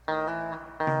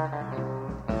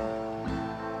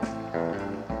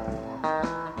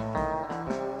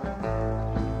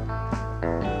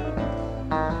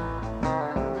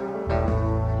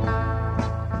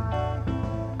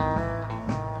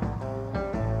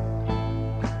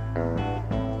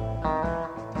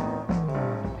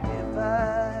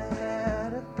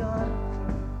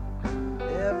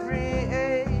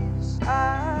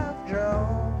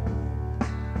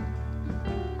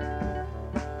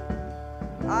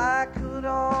I could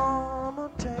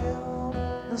almost tell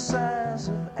the size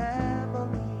of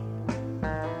Abilene.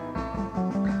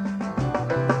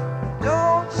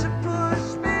 Don't you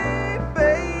push me,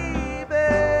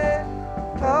 baby,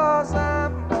 'cause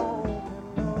I'm all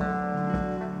alone.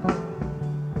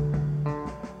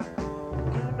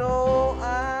 You know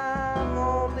I'm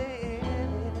only in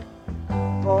it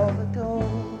for the gold.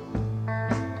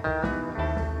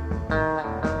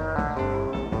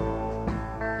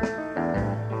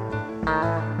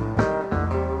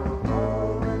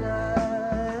 All that I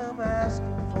am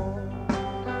asking for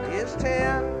is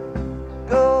 10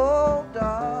 gold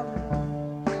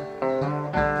dollars.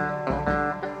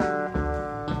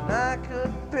 And I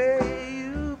couldn't pay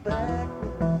you back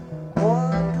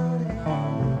one good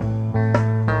hand.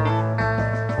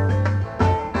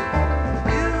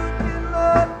 You can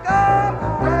look all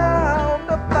around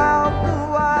about the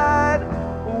wide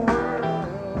world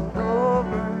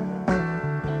over,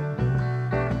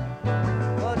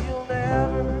 but you'll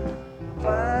never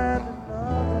find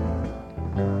another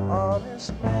honest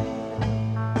man.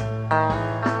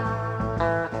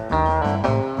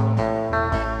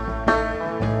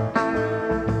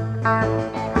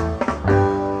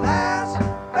 Last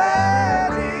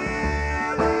bad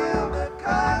hill in the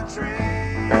country.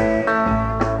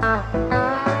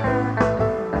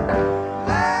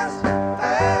 Last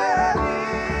bad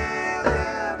hill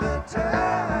in the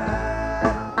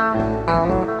town.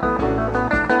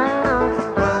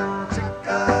 Won't you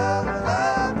come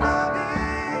love me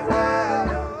where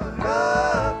your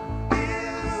love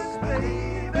is,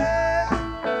 baby,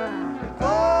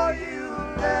 before you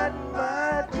let my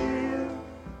dear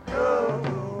go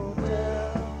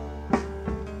down.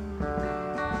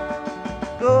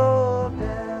 Go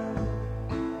down.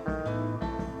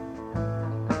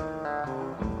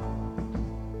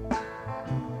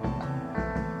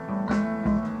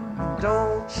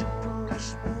 Don't you push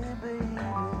me, baby,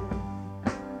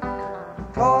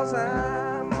 'cause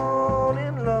I'm all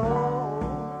in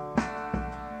love.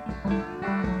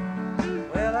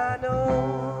 Well, I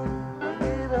know a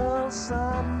little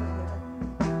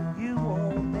something you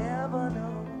won't never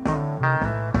know.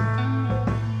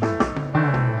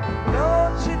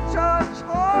 Don't you touch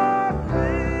hard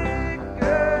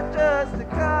liquor, just a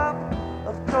cup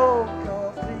of cold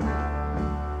coffee.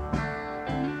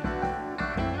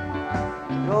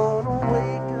 Gonna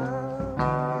wake up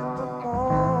in the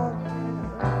morning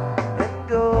and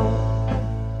go.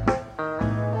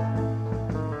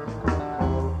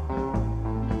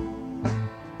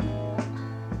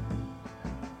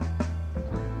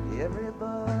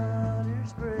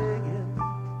 Everybody's bragging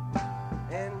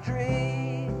and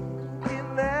drinking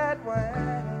that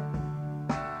wine.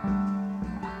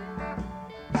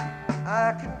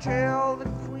 I can tell the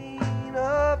queen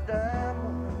of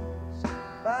diamonds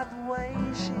by the way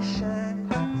she shines.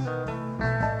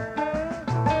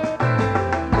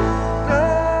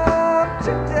 Come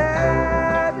to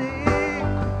daddy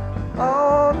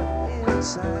on the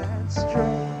inside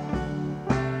straight.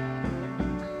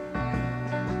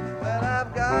 Well,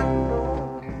 I've got no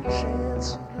chance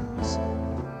of losing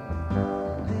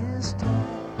this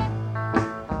time.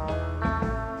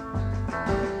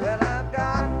 Well, I've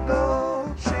got no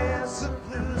chance of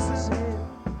losing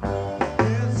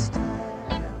this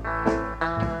time.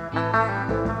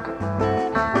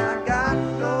 I've got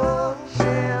no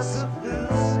chance of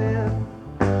losing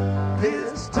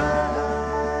this time.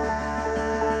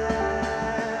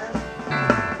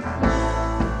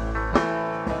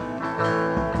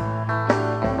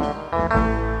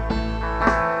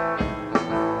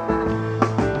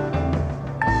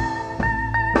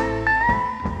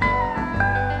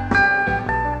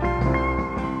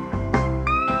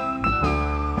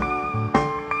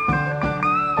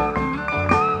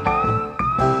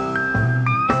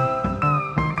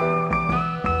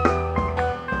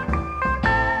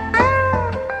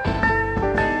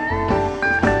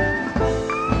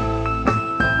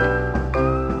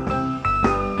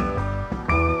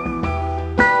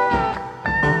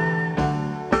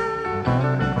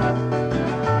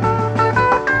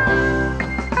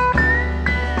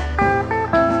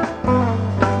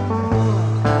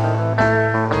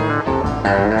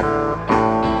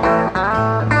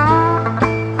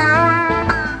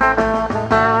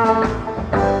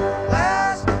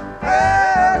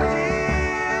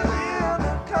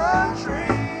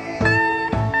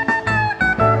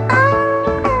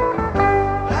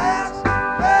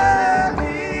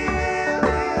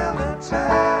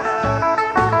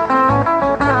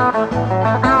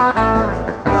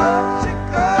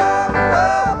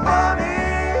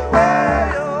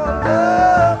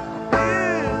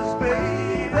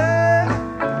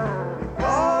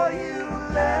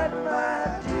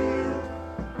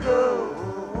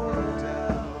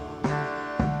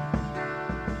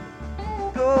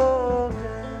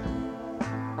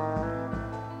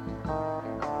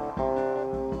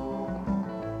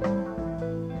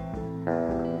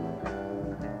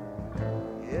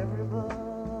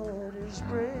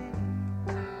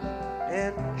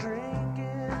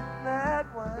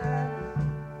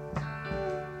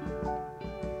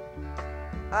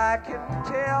 I can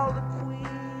tell the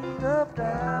queen of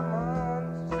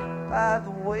diamonds by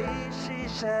the way she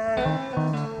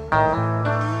shines.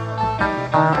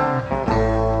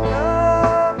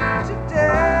 Come to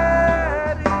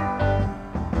daddy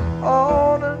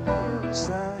on a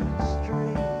hillside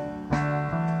street.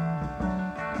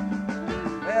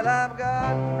 Well, I've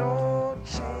got no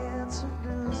chance of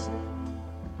losing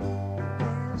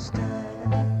this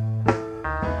time.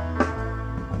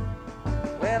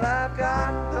 Well, I've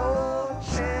got no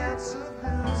chance of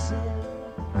losing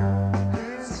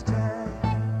this time.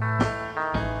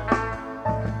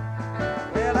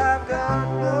 Well, I've got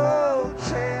no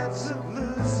chance of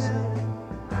losing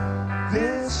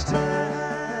this time.